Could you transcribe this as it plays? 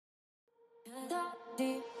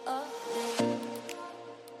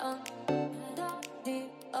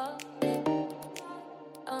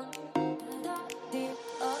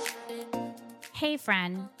Hey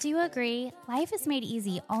friend, do you agree? Life is made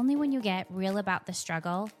easy only when you get real about the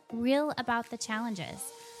struggle, real about the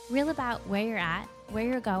challenges, real about where you're at, where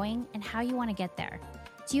you're going, and how you want to get there.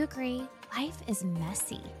 Do you agree? Life is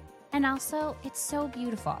messy. And also, it's so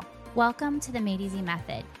beautiful. Welcome to the Made Easy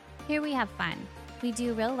Method. Here we have fun. We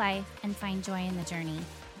do real life and find joy in the journey.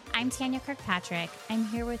 I'm Tanya Kirkpatrick. I'm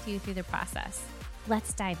here with you through the process.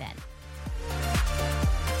 Let's dive in.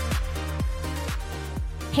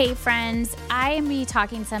 Hey friends, I am be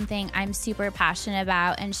talking something I'm super passionate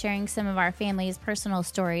about and sharing some of our family's personal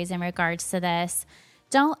stories in regards to this.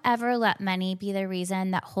 Don't ever let money be the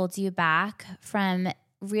reason that holds you back from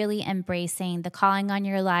really embracing the calling on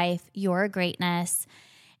your life, your greatness,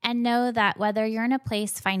 and know that whether you're in a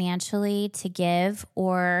place financially to give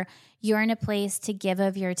or you're in a place to give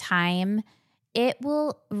of your time, it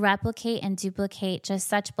will replicate and duplicate just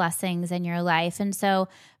such blessings in your life. And so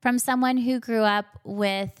from someone who grew up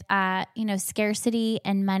with, scarcity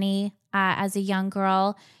and money as a young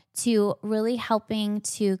girl to really helping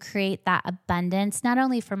to create that abundance, not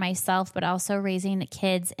only for myself, but also raising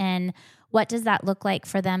kids and what does that look like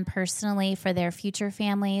for them personally, for their future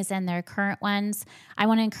families and their current ones. I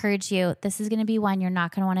want to encourage you. This is going to be one you're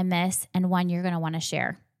not going to want to miss and one you're going to want to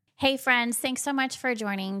share. Hey friends, thanks so much for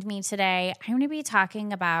joining me today. I'm going to be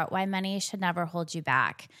talking about why money should never hold you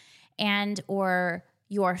back and or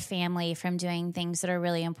your family from doing things that are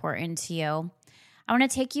really important to you. I want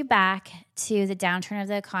to take you back to the downturn of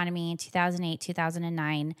the economy in 2008,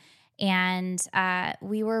 2009, and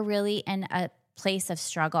we were really in a place of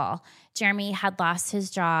struggle. Jeremy had lost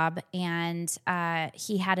his job and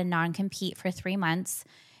he had a non-compete for 3 months.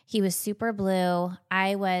 He was super blue.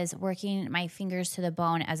 I was working my fingers to the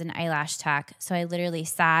bone as an eyelash tech. So I literally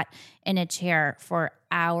sat in a chair for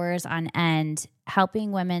hours on end,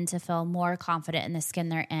 helping women to feel more confident in the skin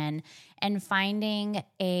they're in and finding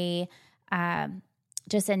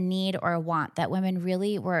just a need or a want that women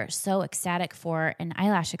really were so ecstatic for in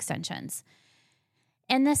eyelash extensions.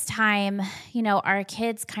 In this time, our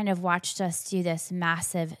kids kind of watched us do this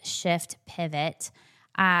massive shift pivot.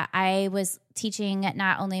 I was teaching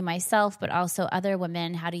not only myself, but also other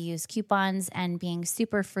women how to use coupons and being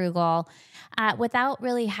super frugal without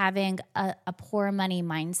really having a poor money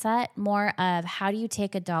mindset, more of how do you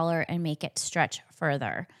take $1 and make it stretch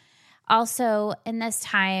further. Also, in this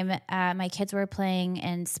time, my kids were playing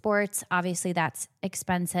in sports. Obviously, that's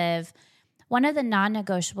expensive. One of the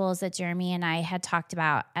non-negotiables that Jeremy and I had talked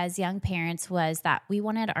about as young parents was that we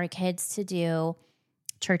wanted our kids to do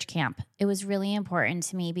church camp. It was really important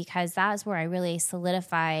to me because that is where I really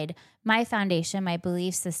solidified my foundation, my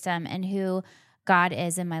belief system, and who God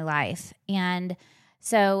is in my life. And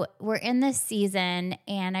so we're in this season,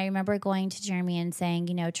 and I remember going to Jeremy and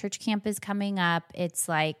saying, church camp is coming up. It's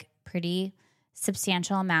like pretty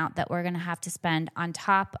substantial amount that we're going to have to spend on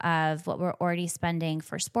top of what we're already spending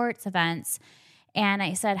for sports events. And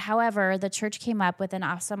I said, however, the church came up with an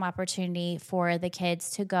awesome opportunity for the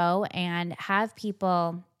kids to go and have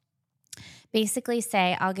people basically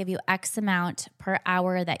say, I'll give you X amount per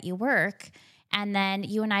hour that you work. And then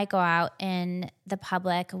you and I go out in the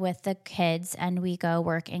public with the kids and we go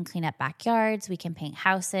work and clean up backyards. We can paint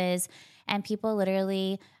houses and people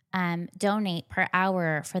literally donate per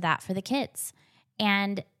hour for that for the kids.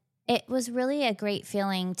 And it was really a great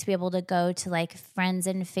feeling to be able to go to like friends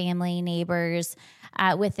and family, neighbors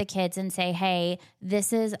with the kids and say, hey,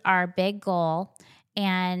 this is our big goal.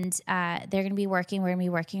 And they're going to be working. We're going to be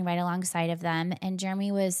working right alongside of them. And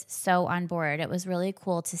Jeremy was so on board. It was really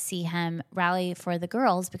cool to see him rally for the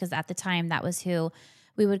girls because at the time that was who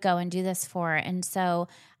we would go and do this for. And so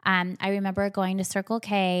I remember going to Circle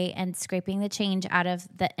K and scraping the change out of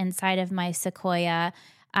the inside of my Sequoia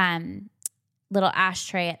little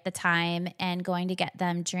ashtray at the time and going to get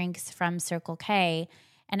them drinks from Circle K.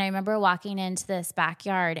 And I remember walking into this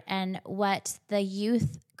backyard and what the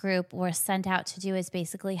youth group was sent out to do is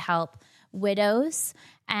basically help widows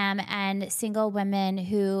and single women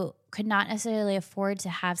who could not necessarily afford to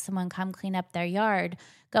have someone come clean up their yard,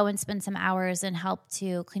 go and spend some hours and help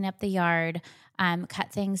to clean up the yard, cut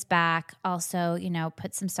things back, also,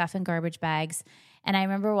 put some stuff in garbage bags. And I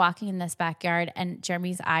remember walking in this backyard and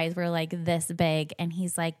Jeremy's eyes were like this big. And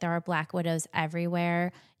he's like, there are black widows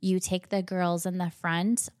everywhere. You take the girls in the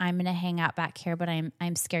front. I'm going to hang out back here, but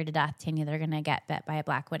I'm scared to death, Tanya. They're going to get bit by a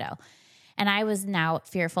black widow. And I was now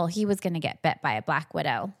fearful he was going to get bit by a black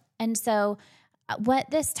widow. And so what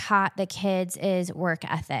this taught the kids is work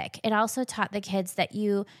ethic. It also taught the kids that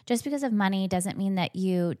just because of money doesn't mean that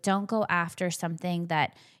you don't go after something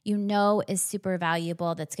that is super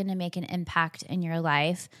valuable, that's going to make an impact in your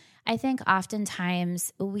life. I think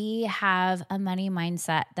oftentimes we have a money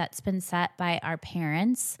mindset that's been set by our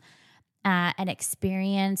parents, an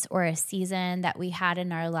experience or a season that we had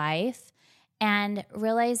in our life, and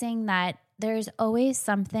realizing that there's always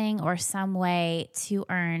something or some way to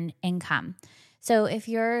earn income. So if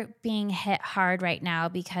you're being hit hard right now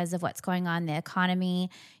because of what's going on in the economy,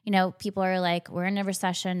 people are like, we're in a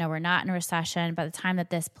recession. No, we're not in a recession. By the time that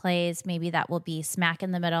this plays, maybe that will be smack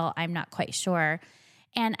in the middle. I'm not quite sure.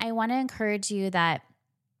 And I want to encourage you that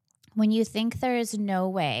when you think there is no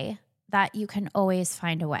way, that you can always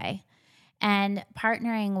find a way. And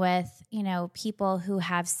partnering with, people who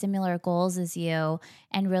have similar goals as you,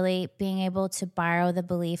 and really being able to borrow the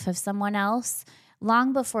belief of someone else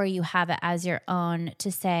long before you have it as your own,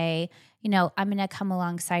 to say, I'm going to come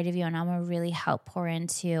alongside of you and I'm going to really help pour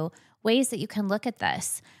into ways that you can look at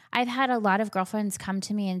this. I've had a lot of girlfriends come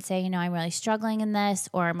to me and say, I'm really struggling in this,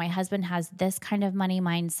 or my husband has this kind of money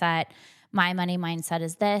mindset. My money mindset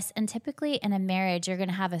is this. And typically in a marriage, you're going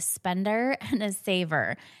to have a spender and a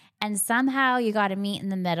saver. And somehow you got to meet in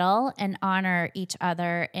the middle and honor each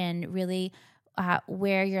other in really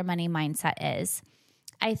where your money mindset is.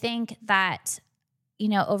 I think that,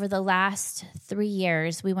 over the last 3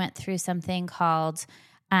 years, we went through something called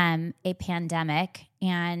a pandemic,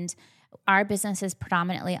 and our business is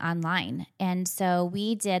predominantly online. And so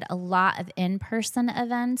we did a lot of in-person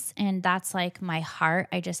events, and that's like my heart.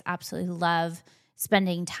 I just absolutely love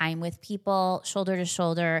spending time with people shoulder to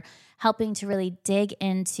shoulder, helping to really dig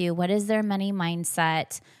into what is their money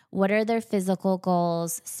mindset, what are their physical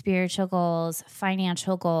goals, spiritual goals,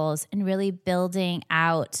 financial goals, and really building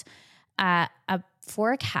out a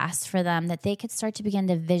forecast for them that they could start to begin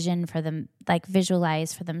to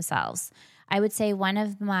visualize for themselves. I would say one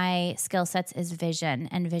of my skill sets is vision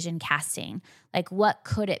and vision casting. Like, what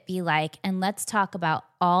could it be like? And let's talk about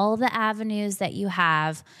all the avenues that you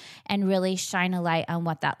have and really shine a light on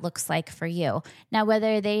what that looks like for you. Now,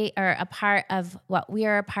 whether they are a part of what we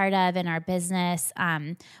are a part of in our business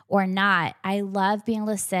or not, I love being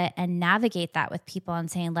able to sit and navigate that with people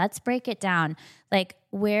and saying, let's break it down. Like,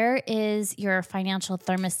 where is your financial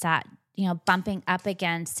thermostat bumping up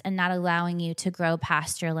against and not allowing you to grow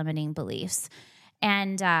past your limiting beliefs?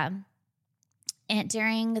 And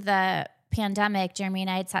during the pandemic, Jeremy and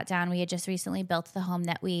I had sat down. We had just recently built the home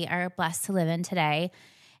that we are blessed to live in today.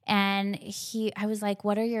 And I was like,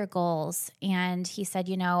 what are your goals? And he said,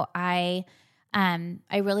 I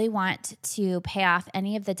really want to pay off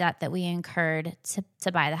any of the debt that we incurred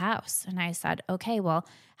to buy the house. And I said, okay, well,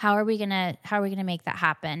 how are we gonna make that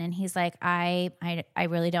happen? And he's like, I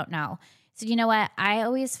really don't know. So you know what? I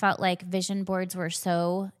always felt like vision boards were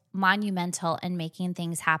so monumental in making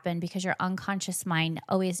things happen because your unconscious mind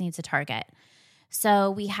always needs a target. So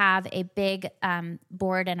we have a big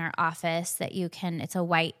board in our office that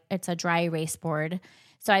it's a dry erase board.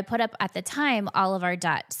 So I put up at the time all of our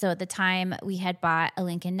debt. So at the time we had bought a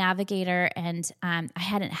Lincoln Navigator, and I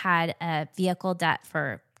hadn't had a vehicle debt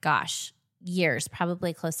for, years,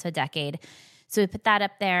 probably close to a decade. So we put that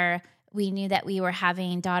up there. We knew that we were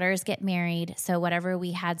having daughters get married. So whatever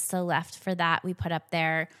we had still left for that, we put up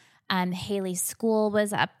there. Haley's school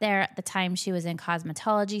was up there at the time. She was in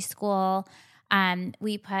cosmetology school.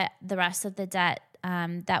 We put the rest of the debt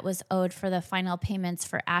that was owed for the final payments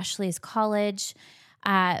for Ashley's college.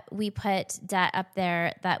 We put debt up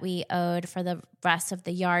there that we owed for the rest of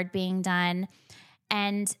the yard being done.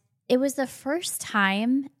 And it was the first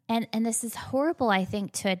time, and this is horrible, I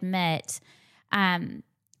think, to admit,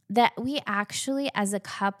 that we actually as a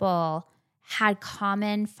couple had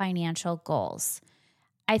common financial goals.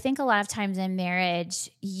 I think a lot of times in marriage,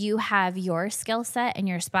 you have your skill set and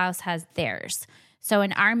your spouse has theirs. So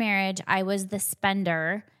in our marriage, I was the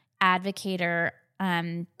spender, advocator,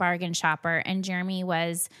 bargain shopper, and Jeremy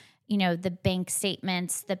was, the bank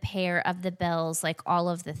statements, the payer of the bills, like all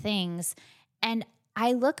of the things. And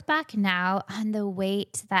I look back now on the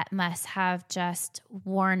weight that must have just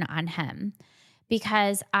worn on him,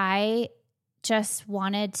 because I just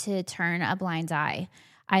wanted to turn a blind eye.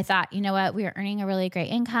 I thought, you know what, we were earning a really great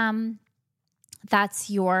income. That's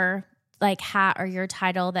your hat or your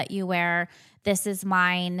title that you wear. This is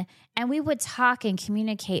mine. And we would talk and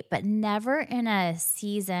communicate, but never in a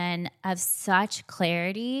season of such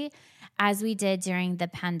clarity as we did during the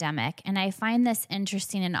pandemic. And I find this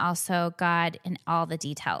interesting, and also God in all the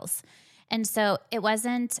details. And so it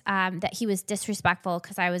wasn't that he was disrespectful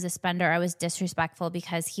because I was a spender. I was disrespectful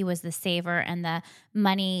because he was the saver and the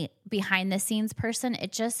money behind the scenes person.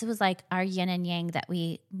 It just was like our yin and yang that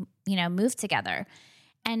we, moved together.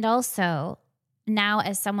 And also now,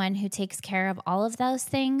 as someone who takes care of all of those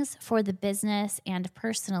things for the business and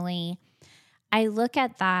personally, I look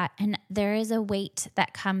at that and there is a weight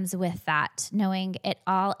that comes with that, knowing it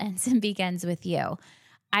all ends and begins with you.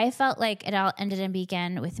 I felt like it all ended and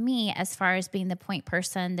began with me as far as being the point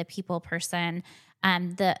person, the people person,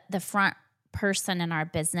 the front person in our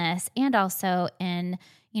business, and also in,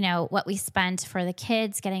 what we spent for the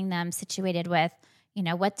kids, getting them situated with,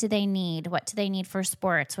 what do they need? What do they need for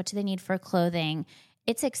sports? What do they need for clothing?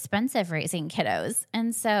 It's expensive raising kiddos.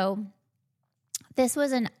 And so this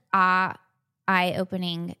was an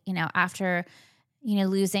eye-opening, after,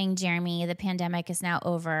 losing Jeremy. The pandemic is now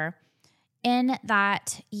over. In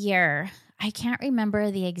that year, I can't remember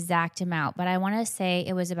the exact amount, but I want to say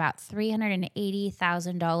it was about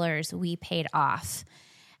 $380,000 we paid off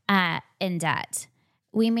in debt.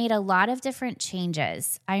 We made a lot of different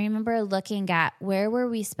changes. I remember looking at where were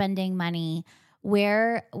we spending money,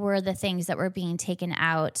 where were the things that were being taken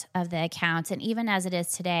out of the accounts. And even as it is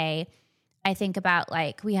today, I think about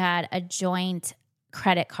we had a joint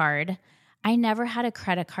credit card. I never had a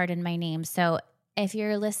credit card in my name. So if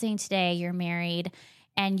you're listening today, you're married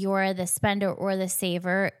and you're the spender or the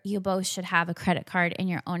saver, you both should have a credit card in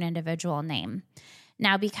your own individual name.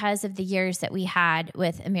 Now, because of the years that we had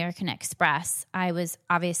with American Express, I was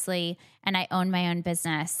obviously, and I owned my own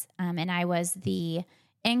business, and I was the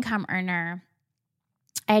income earner.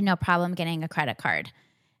 I had no problem getting a credit card.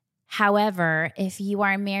 However, if you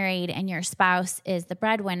are married and your spouse is the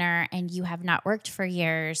breadwinner and you have not worked for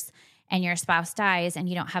years and your spouse dies and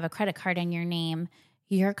you don't have a credit card in your name,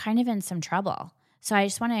 you're kind of in some trouble. So I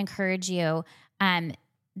just want to encourage you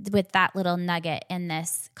with that little nugget in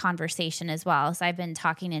this conversation as well. So I've been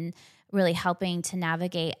talking and really helping to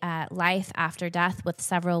navigate life after death with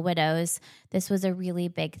several widows. This was a really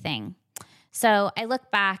big thing. So I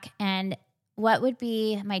look back, and what would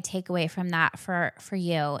be my takeaway from that for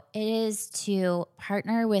you? It is to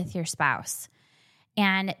partner with your spouse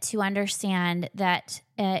and to understand that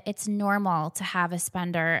it's normal to have a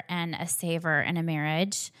spender and a saver in a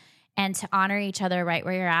marriage, and to honor each other right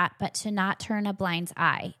where you're at, but to not turn a blind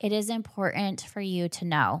eye. It is important for you to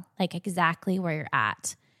know exactly where you're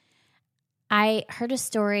at. I heard a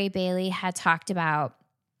story Bailey had talked about.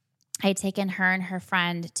 I had taken her and her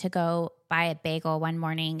friend to go buy a bagel one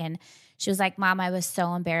morning, and she was like, "Mom, I was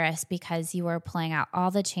so embarrassed because you were pulling out all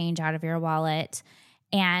the change out of your wallet."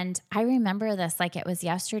 And I remember this like it was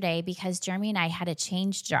yesterday because Jeremy and I had a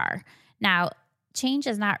change jar. Now, change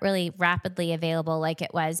is not really rapidly available like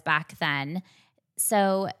it was back then.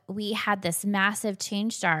 So we had this massive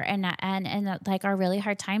change jar, and our really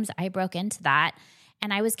hard times, I broke into that,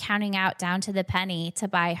 and I was counting out down to the penny to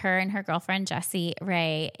buy her and her girlfriend, Jessie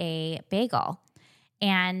Ray, a bagel.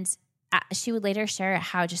 And she would later share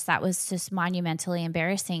how just that was just monumentally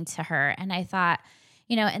embarrassing to her. And I thought,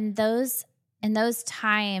 in those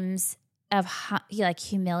times of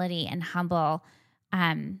humility and humble,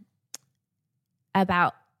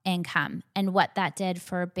 about income and what that did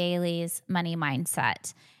for Bailey's money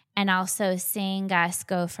mindset, and also seeing us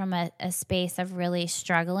go from a space of really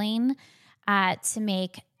struggling to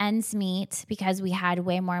make ends meet because we had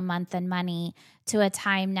way more month than money, to a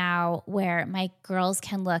time now where my girls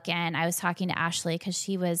can look in. I was talking to Ashley because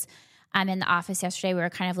she was in the office yesterday. We were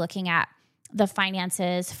kind of looking at the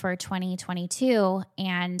finances for 2022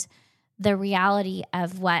 and the reality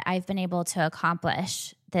of what I've been able to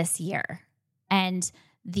accomplish this year and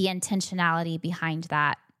the intentionality behind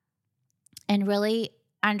that, and really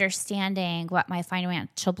understanding what my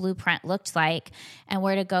financial blueprint looked like and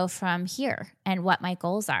where to go from here and what my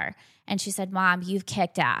goals are. And she said, "Mom, you've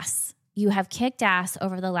kicked ass. You have kicked ass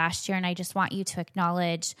over the last year, and I just want you to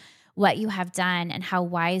acknowledge what you have done and how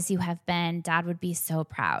wise you have been. Dad would be so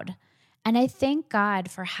proud." And I thank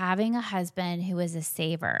God for having a husband who is a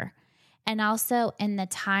saver. And also in the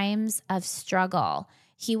times of struggle,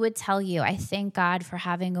 he would tell you, I thank God for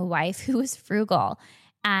having a wife who was frugal.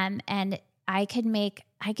 And I could make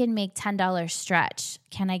 $10 stretch.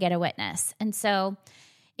 Can I get a witness? And so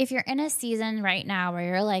if you're in a season right now where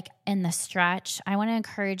you're in the stretch, I want to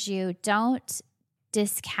encourage you, don't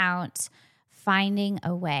discount finding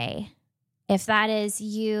a way. If that is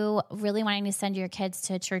you really wanting to send your kids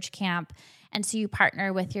to a church camp, and so you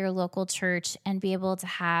partner with your local church and be able to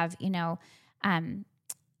have,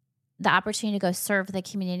 the opportunity to go serve the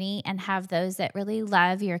community and have those that really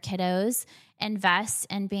love your kiddos invest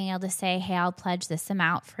in being able to say, "Hey, I'll pledge this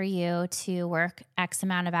amount for you to work X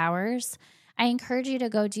amount of hours." I encourage you to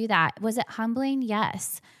go do that. Was it humbling?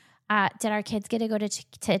 Yes. Did our kids get to go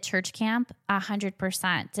to church camp?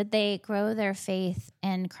 100%. Did they grow their faith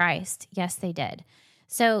in Christ? Yes, they did.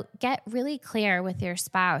 So get really clear with your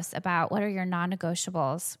spouse about what are your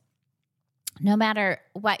non-negotiables, no matter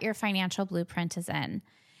what your financial blueprint is in.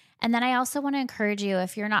 And then I also want to encourage you,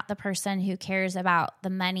 if you're not the person who cares about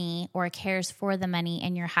the money or cares for the money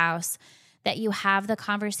in your house, that you have the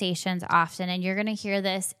conversations often. And you're going to hear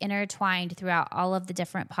this intertwined throughout all of the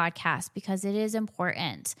different podcasts because it is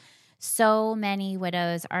important. So many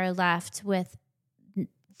widows are left with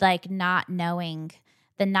like not knowing.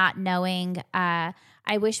 I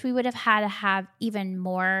wish we would have had to have even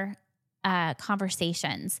more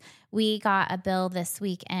conversations. We got a bill this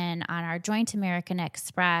weekend on our joint American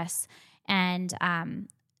Express, and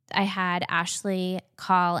I had Ashley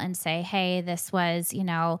call and say, hey, this was,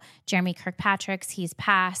 Jeremy Kirkpatrick's, he's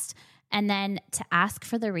passed. And then to ask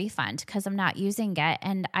for the refund because I'm not using it.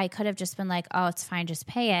 And I could have just been like, oh, it's fine, just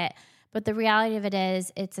pay it. But the reality of it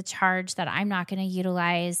is it's a charge that I'm not going to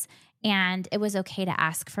utilize. And it was okay to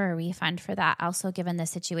ask for a refund for that, also given the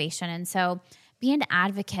situation. And so be an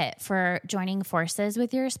advocate for joining forces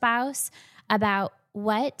with your spouse about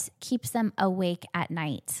what keeps them awake at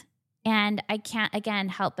night. And I can't, again,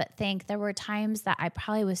 help but think there were times that I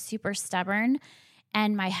probably was super stubborn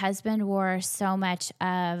and my husband wore so much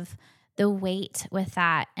of the weight with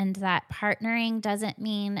that. And that partnering doesn't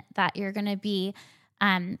mean that you're going to be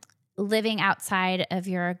living outside of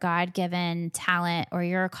your God-given talent or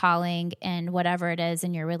your calling in whatever it is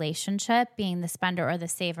in your relationship, being the spender or the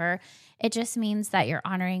saver. It just means that you're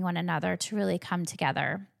honoring one another to really come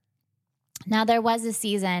together. Now, there was a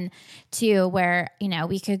season too where,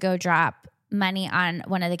 we could go drop money on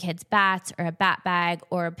one of the kids' bats or a bat bag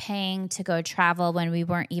or paying to go travel when we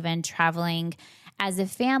weren't even traveling as a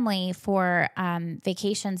family for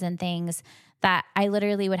vacations and things, that I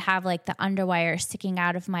literally would have like the underwire sticking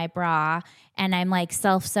out of my bra and I'm like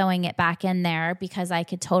self-sewing it back in there because I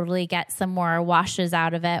could totally get some more washes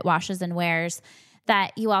out of it, washes and wears,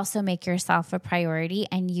 that you also make yourself a priority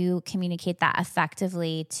and you communicate that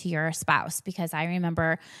effectively to your spouse. Because I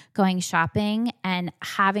remember going shopping and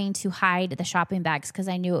having to hide the shopping bags because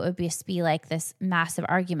I knew it would just be like this massive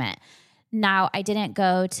argument. Now, I didn't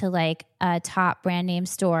go to like a top brand name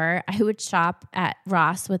store. I would shop at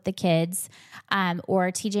Ross with the kids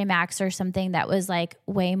or TJ Maxx or something that was like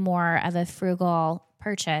way more of a frugal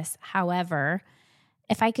purchase. However,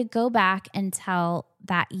 if I could go back and tell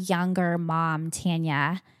that younger mom,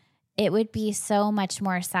 Tanya, it would be so much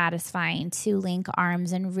more satisfying to link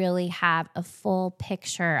arms and really have a full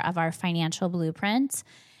picture of our financial blueprint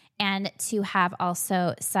and to have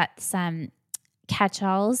also set some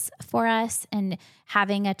catch-alls for us and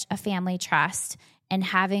having a family trust and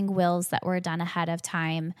having wills that were done ahead of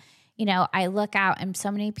time. I look out and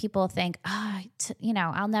so many people think,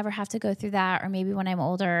 I'll never have to go through that. Or maybe when I'm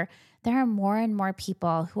older. There are more and more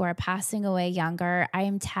people who are passing away younger. I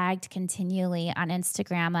am tagged continually on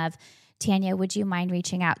Instagram of, Tanya, would you mind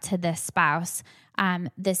reaching out to this spouse?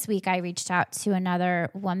 This week I reached out to another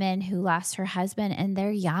woman who lost her husband and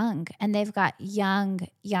they're young and they've got young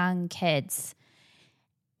kids.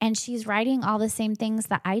 And she's writing all the same things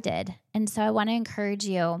that I did. And so I want to encourage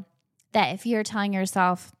you that if you're telling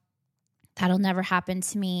yourself, that'll never happen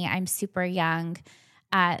to me, I'm super young,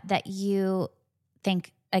 that you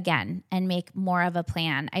think again and make more of a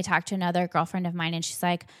plan. I talked to another girlfriend of mine and she's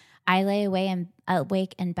like, I lay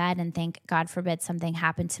awake in bed and think, God forbid something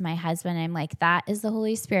happened to my husband. And I'm like, that is the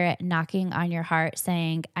Holy Spirit knocking on your heart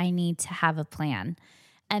saying, I need to have a plan.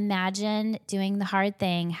 Imagine doing the hard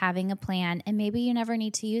thing, having a plan, and maybe you never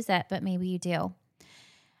need to use it, but maybe you do.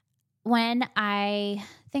 When I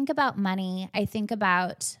think about money, I think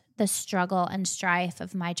about the struggle and strife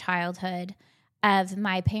of my childhood, of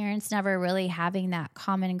my parents never really having that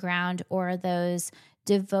common ground or those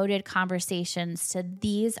devoted conversations to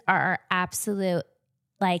these are our absolute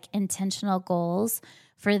intentional goals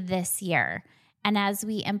for this year. And as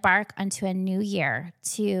we embark onto a new year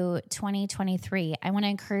to 2023, I want to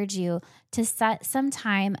encourage you to set some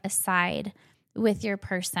time aside with your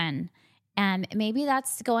person. And maybe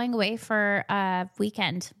that's going away for a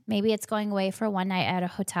weekend. Maybe it's going away for one night at a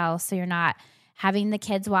hotel. So you're not having the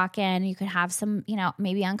kids walk in. You can have some,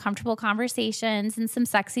 maybe uncomfortable conversations and some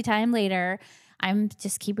sexy time later. I'm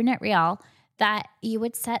just keeping it real. That you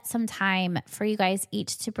would set some time for you guys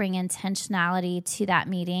each to bring intentionality to that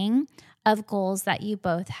meeting of goals that you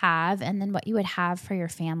both have and then what you would have for your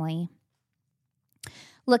family.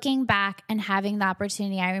 Looking back and having the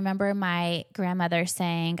opportunity, I remember my grandmother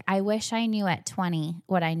saying, I wish I knew at 20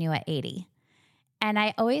 what I knew at 80. And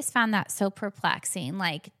I always found that so perplexing.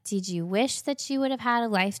 Like, did you wish that you would have had a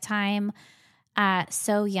lifetime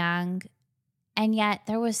so young? And yet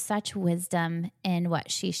there was such wisdom in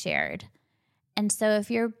what she shared. And so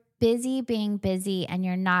if you're busy being busy and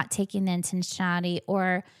you're not taking the intentionality,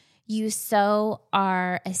 or you so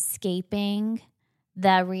are escaping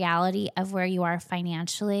the reality of where you are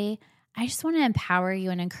financially, I just want to empower you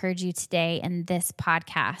and encourage you today in this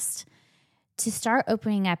podcast to start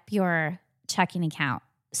opening up your checking account.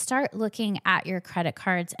 Start looking at your credit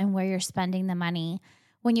cards and where you're spending the money.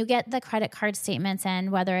 When you get the credit card statements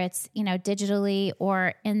in, whether it's, digitally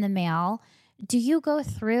or in the mail, do you go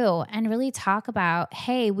through and really talk about,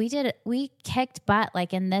 hey, we kicked butt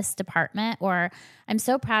like in this department, or I'm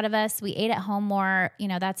so proud of us. We ate at home more,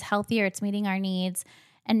 that's healthier. It's meeting our needs.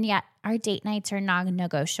 And yet our date nights are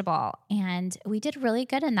non-negotiable. And we did really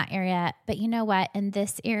good in that area. But you know what? In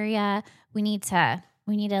this area, we need to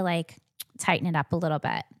like tighten it up a little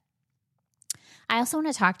bit. I also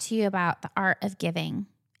want to talk to you about the art of giving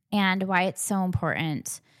and why it's so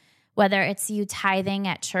important, whether it's you tithing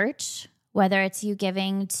at church, whether it's you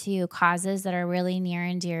giving to causes that are really near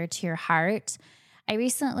and dear to your heart. I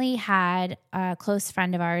recently had a close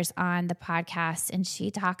friend of ours on the podcast, and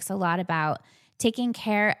she talks a lot about taking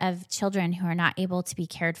care of children who are not able to be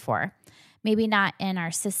cared for, maybe not in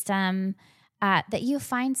our system, that you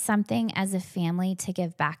find something as a family to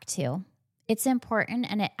give back to. It's important,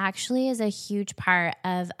 and it actually is a huge part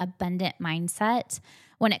of abundant mindset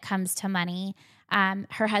when it comes to money.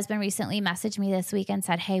 Her husband recently messaged me this week and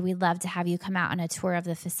said, hey, we'd love to have you come out on a tour of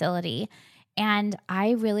the facility. And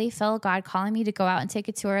I really feel God calling me to go out and take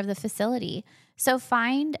a tour of the facility. So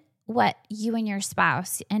find what you and your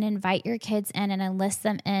spouse, and invite your kids in and enlist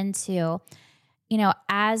them into,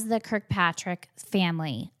 as the Kirkpatrick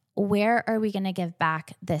family, where are we going to give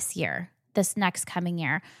back this year, this next coming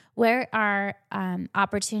year? Where are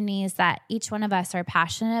opportunities that each one of us are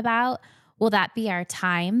passionate about? Will that be our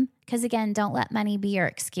time? Because again, don't let money be your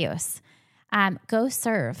excuse. Go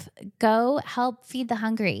serve. Go help feed the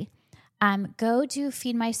hungry. Go do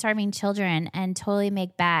Feed My Starving Children and totally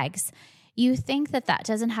make bags. You think that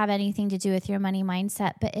doesn't have anything to do with your money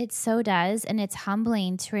mindset, but it so does. And it's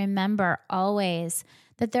humbling to remember always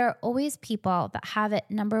that there are always people that have it,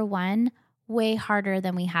 number one, way harder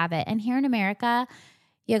than we have it. And here in America,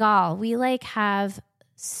 y'all, we have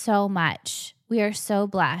so much. We are so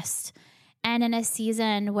blessed. And in a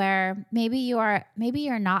season where maybe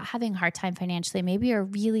you're not having a hard time financially, maybe you're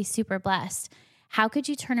really super blessed, how could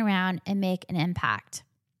you turn around and make an impact?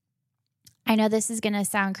 I know this is going to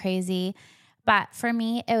sound crazy, but for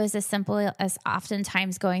me, it was as simple as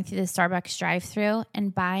oftentimes going through the Starbucks drive-thru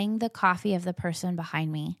and buying the coffee of the person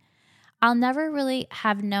behind me. I'll never really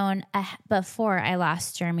have known before I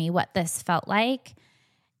lost Jeremy what this felt like,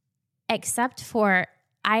 except for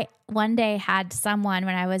I one day had someone,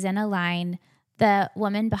 when I was in a line, the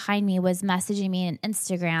woman behind me was messaging me on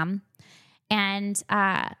Instagram, and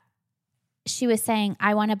she was saying,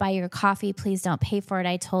 I want to buy your coffee. Please don't pay for it.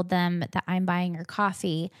 I told them that I'm buying your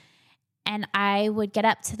coffee. And I would get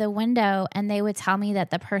up to the window and they would tell me that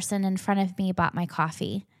the person in front of me bought my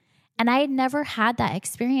coffee. And I had never had that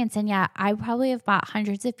experience. And yeah, I probably have bought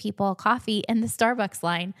hundreds of people coffee in the Starbucks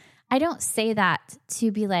line. I don't say that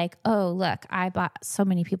to be like, oh, look, I bought so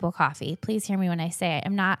many people coffee. Please hear me when I say it.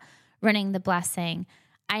 I'm not running the blessing.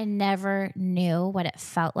 I never knew what it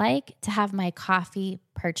felt like to have my coffee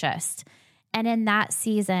purchased. And in that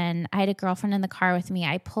season, I had a girlfriend in the car with me.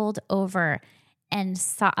 I pulled over and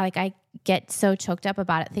I get so choked up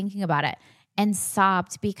about it, thinking about it, and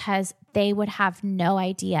sobbed because they would have no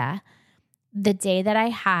idea the day that I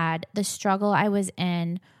had, the struggle I was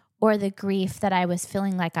in, or the grief that I was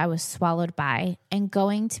feeling like I was swallowed by. And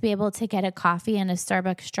going to be able to get a coffee in a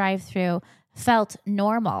Starbucks drive-thru felt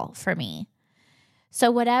normal for me.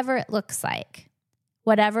 So whatever it looks like,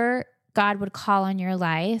 whatever God would call on your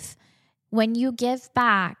life, when you give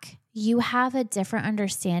back, you have a different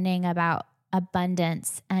understanding about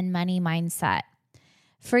abundance and money mindset.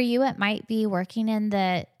 For you, it might be working in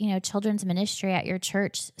the, children's ministry at your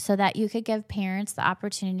church so that you could give parents the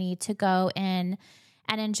opportunity to go in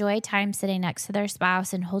and enjoy time sitting next to their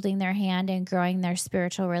spouse and holding their hand and growing their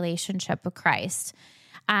spiritual relationship with Christ.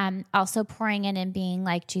 Also pouring in and being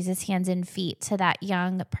like Jesus' hands and feet to that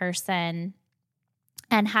young person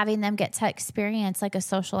and having them get to experience like a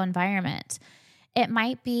social environment. It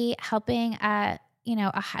might be helping a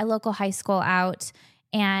local high school out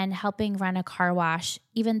and helping run a car wash.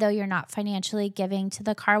 Even though you're not financially giving to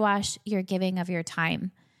the car wash, you're giving of your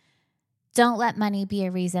time. Don't let money be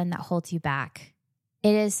a reason that holds you back.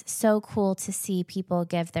 It is so cool to see people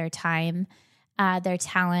give their time, their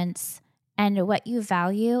talents, and what you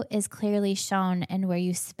value is clearly shown in where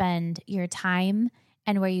you spend your time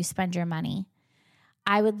and where you spend your money.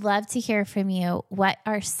 I would love to hear from you. What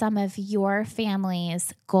are some of your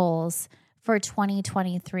family's goals for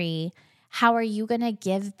 2023? How are you going to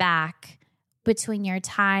give back between your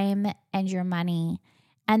time and your money?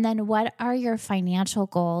 And then what are your financial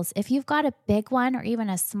goals? If you've got a big one or even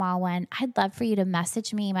a small one, I'd love for you to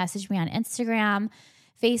message me on Instagram,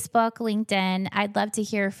 Facebook, LinkedIn. I'd love to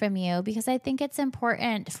hear from you because I think it's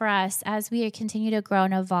important for us as we continue to grow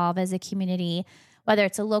and evolve as a community, whether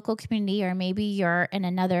it's a local community or maybe you're in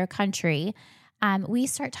another country, we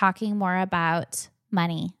start talking more about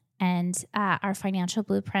money and our financial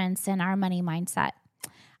blueprints and our money mindset.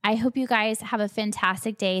 I hope you guys have a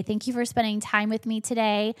fantastic day. Thank you for spending time with me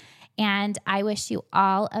today. And I wish you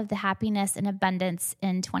all of the happiness and abundance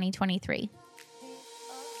in 2023.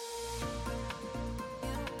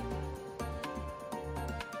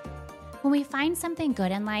 When we find something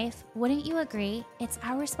good in life, wouldn't you agree it's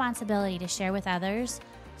our responsibility to share with others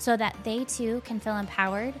so that they too can feel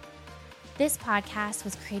empowered? This podcast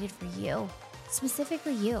was created for you,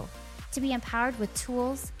 specifically you, to be empowered with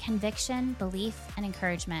tools, conviction, belief, and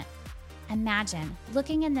encouragement. Imagine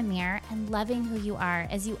looking in the mirror and loving who you are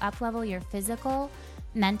as you uplevel your physical,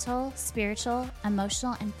 mental, spiritual,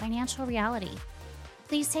 emotional, and financial reality.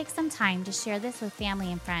 Please take some time to share this with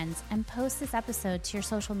family and friends and post this episode to your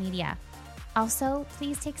social media. Also,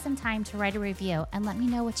 please take some time to write a review and let me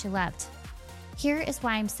know what you loved. Here is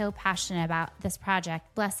why I'm so passionate about this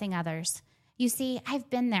project, blessing others. You see, I've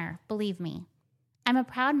been there, believe me. I'm a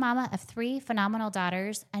proud mama of 3 phenomenal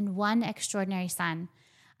daughters and 1 extraordinary son.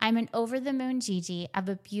 I'm an over-the-moon Gigi of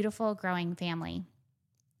a beautiful, growing family.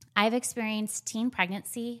 I've experienced teen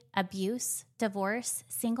pregnancy, abuse, divorce,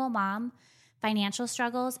 single mom, financial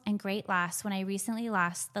struggles, and great loss when I recently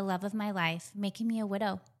lost the love of my life, making me a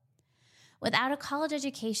widow. Without a college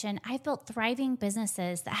education, I've built thriving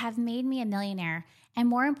businesses that have made me a millionaire. And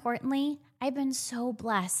more importantly, I've been so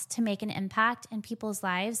blessed to make an impact in people's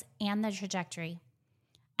lives and their trajectory.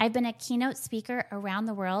 I've been a keynote speaker around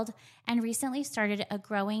the world and recently started a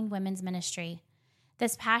growing women's ministry.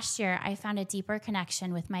 This past year, I found a deeper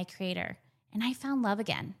connection with my Creator, and I found love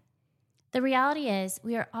again. The reality is,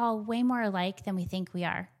 we are all way more alike than we think we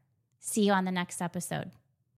are. See you on the next episode.